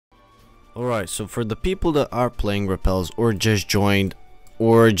Alright, so for the people that are playing Rappelz or just joined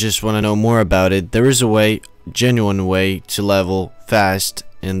or just want to know more about it, there is a way, genuine way to level fast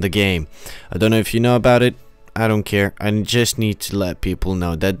in the game. I don't know if you know about it, I don't care, I just need to let people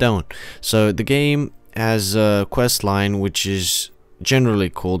know that don't. So the game has a quest line which is generally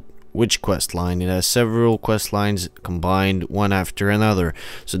called which quest line. It has several quest lines combined one after another.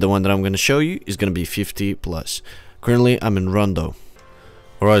 So the one that I'm going to show you is going to be 50 plus. Currently I'm in Rondo.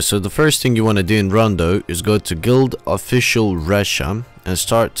 Alright, so the first thing you want to do in Rondo is go to Guild Official Resha and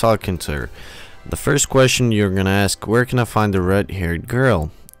start talking to her. The first question you're gonna ask, where can I find the red-haired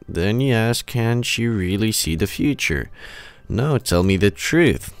girl? Then you ask, can she really see the future? No, tell me the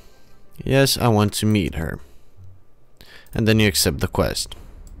truth. Yes, I want to meet her. And then you accept the quest.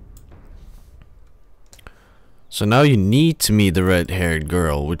 So now you need to meet the red-haired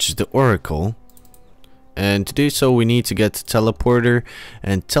girl, which is the Oracle. And to do so, we need to get to teleporter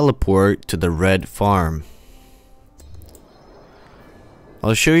and teleport to the red farm.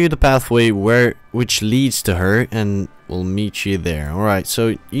 I'll show you the pathway which leads to her, and we'll meet you there. Alright,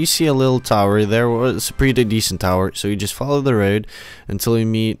 so you see a little tower there. Well, it's a pretty decent tower. So you just follow the road until you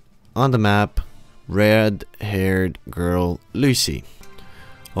meet on the map red-haired girl Lucy.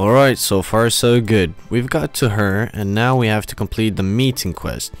 Alright, so far so good. We've got to her, and now we have to complete the meeting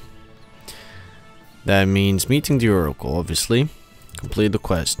quest. That means meeting the Oracle, obviously. Complete the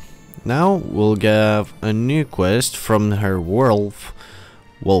quest. Now we'll get a new quest from her wolf,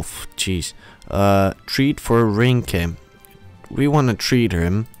 jeez. Treat for Rinke. We want to treat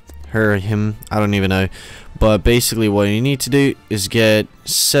him, I don't even know. But basically what you need to do is get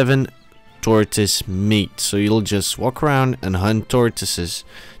 7 tortoise meat. So you'll just walk around and hunt tortoises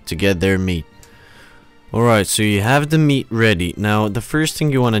to get their meat. Alright, so you have the meat ready. Now the first thing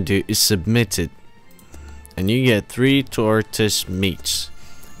you want to do is submit it. And you get 3 tortoise meats.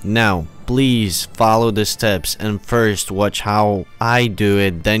 Now please follow the steps and first watch how I do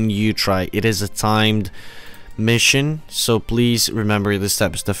it, then you try. It is a timed mission, so please remember the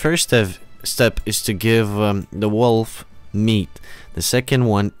steps. The first step is to give the wolf meat. The second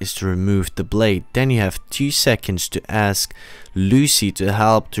one is to remove the blade. Then you have 2 seconds to ask Lucy to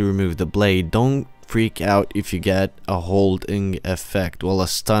help to remove the blade. Don't freak out if you get a holding effect, well, a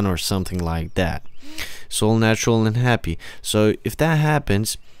stun or something like that. It's all natural and happy. So if that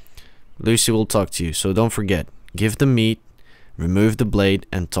happens, Lucy will talk to you. So don't forget, give the meat, remove the blade,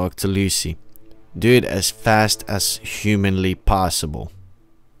 and talk to Lucy. Do it as fast as humanly possible.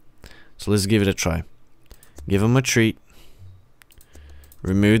 So let's give it a try. Give him a treat.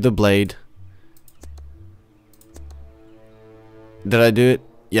 Remove the blade. Did I do it?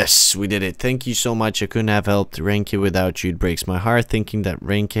 Yes, we did it. Thank you so much. I couldn't have helped Renke without you. It breaks my heart thinking that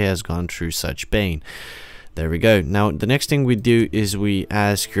Renke has gone through such pain. There we go. Now, the next thing we do is we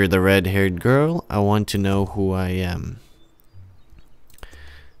ask her, the red-haired girl, I want to know who I am.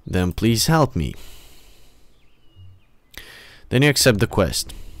 Then please help me. Then you accept the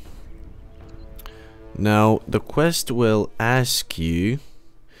quest. Now, the quest will ask you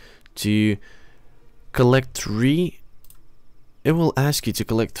to collect 3... It will ask you to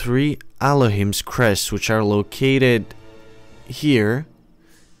collect 3 Elohim's crests, which are located here.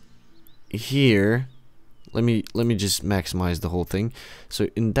 Let me just maximize the whole thing. So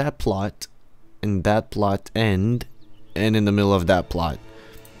in that plot end, and in the middle of that plot.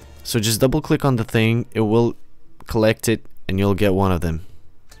 So just double click on the thing, it will collect it, and you'll get one of them.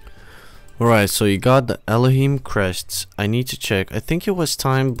 Alright, so you got the Elohim crests. I need to check. I think it was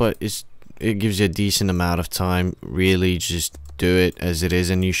timed, but it gives you a decent amount of time. Really, just do it as it is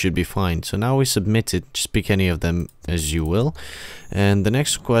and you should be fine. So now we submit it. Just pick any of them as you will. And the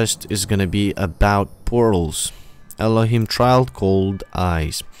next quest is gonna be about portals. Elohim trial cold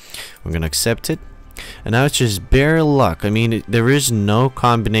eyes. We're gonna accept it. And now it's just bare luck. I mean, there is no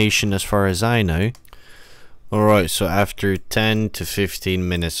combination as far as I know. Alright, so after 10 to 15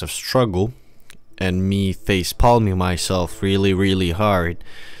 minutes of struggle and me face palming myself really hard,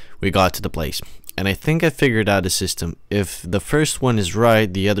 we got to the place. And I think I figured out a system. If the first one is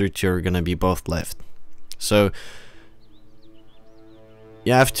right, the other 2 are gonna be both left. So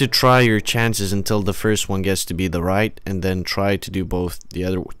you have to try your chances until the first one gets to be the right, and then try to do both the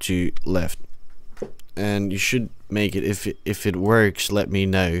other 2 left. And you should make it. If it works, let me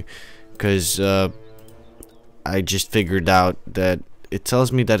know, because I just figured out that it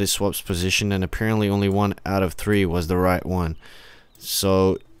tells me that it swaps position, and apparently only 1 out of 3 was the right one.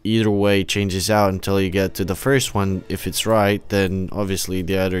 So either way changes out until you get to the first one. If it's right, then obviously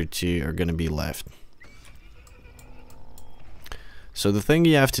the other 2 are gonna be left. So the thing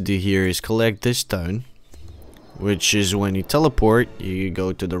you have to do here is collect this stone, which is when you teleport, you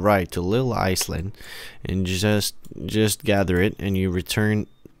go to the right to Little Iceland and just gather it, and you return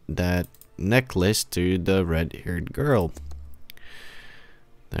that necklace to the red-haired girl.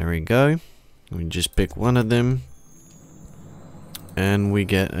 There we go. We just pick one of them and we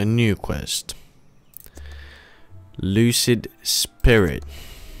get a new quest. Lucid Spirit.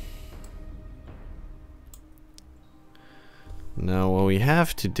 Now what we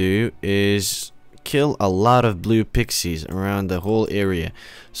have to do is kill a lot of blue pixies around the whole area.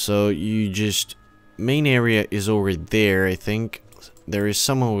 So you just, main area is over there. I think there is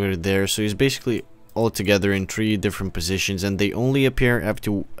some over there, so it's basically all together in 3 different positions, and they only appear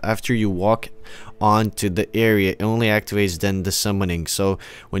after you walk onto the area. It only activates then the summoning. So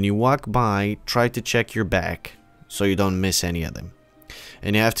when you walk by, try to check your back so you don't miss any of them,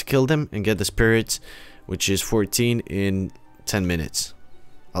 and you have to kill them and get the spirits, which is 14 in 10 minutes.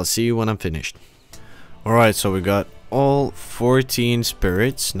 I'll see you when I'm finished. Alright, so we got all 14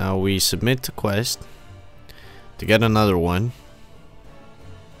 spirits. Now we submit the quest to get another one.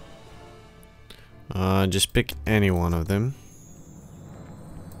 Just pick any one of them.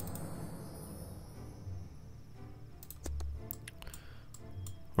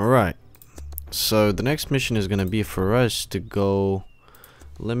 Alright, so the next mission is gonna be for us to go,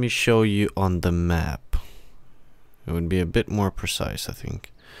 let me show you on the map. It would be a bit more precise, I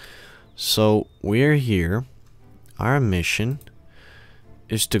think. So we're here. Our mission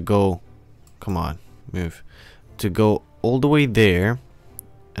is to go, come on, move, to go all the way there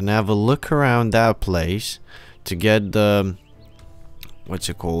and have a look around that place to get the, what's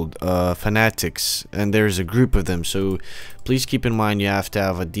it called, fanatics, and there's a group of them. So please keep in mind you have to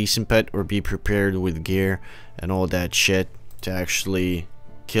have a decent pet or be prepared with gear and all that shit to actually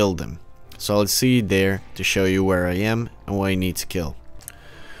kill them. So I'll see you there to show you where I am and what I need to kill.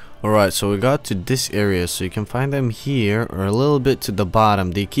 Alright, so we got to this area, so you can find them here or a little bit to the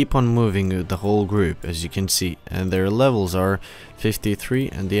bottom. They keep on moving with the whole group, as you can see, and their levels are 53,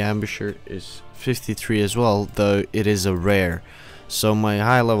 and the ambusher is 53 as well, though it is a rare. So my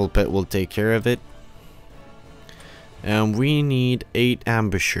high level pet will take care of it. And we need 8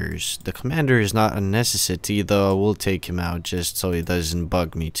 ambushers. The commander is not a necessity, though I will take him out just so he doesn't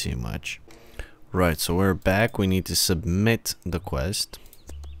bug me too much. Right, so we're back. We need to submit the quest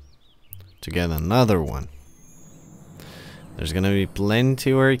to get another one. There's gonna be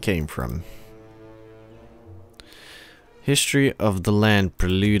plenty where it came from. History of the land,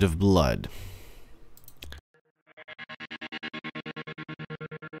 Prelude of Blood.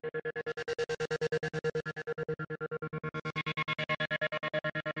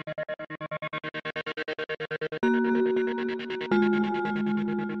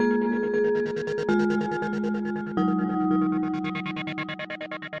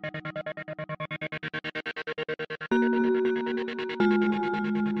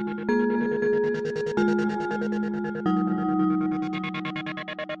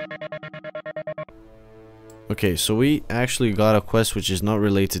 Okay, so we actually got a quest which is not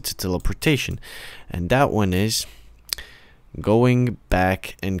related to teleportation, and that one is going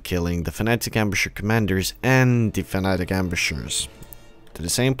back and killing the Fanatic Ambusher commanders and the Fanatic Ambushers to the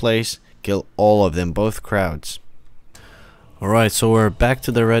same place, kill all of them, both crowds. Alright, so we're back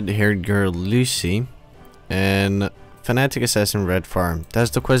to the red-haired girl Lucy and Fanatic Assassin Red Farm.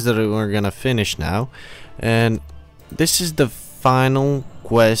 That's the quest that we're gonna finish now, and this is the final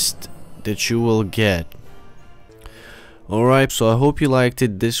quest that you will get. Alright, so I hope you liked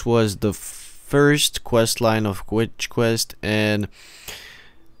it. This was the first quest line of Witch Quest, and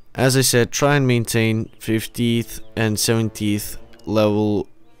as I said, try and maintain 50th and 70th level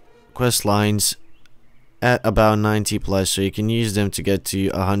quest lines at about 90 plus, so you can use them to get to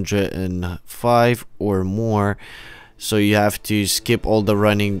 105 or more. So you have to skip all the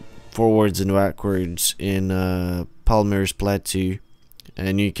running forwards and backwards in Palmer's Plateau,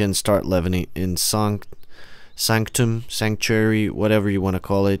 and you can start leveling in Sanctum, Sanctuary, whatever you want to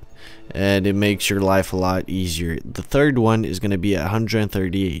call it, and it makes your life a lot easier. The third one is going to be at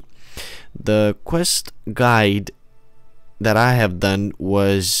 138. The quest guide that I have done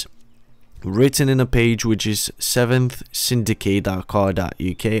was written in a page which is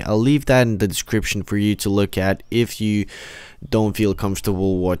 7thsyndicate.co.uk. I'll leave that in the description for you to look at if you don't feel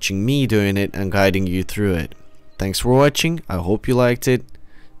comfortable watching me doing it and guiding you through it. Thanks for watching. I hope you liked it.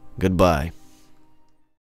 Goodbye.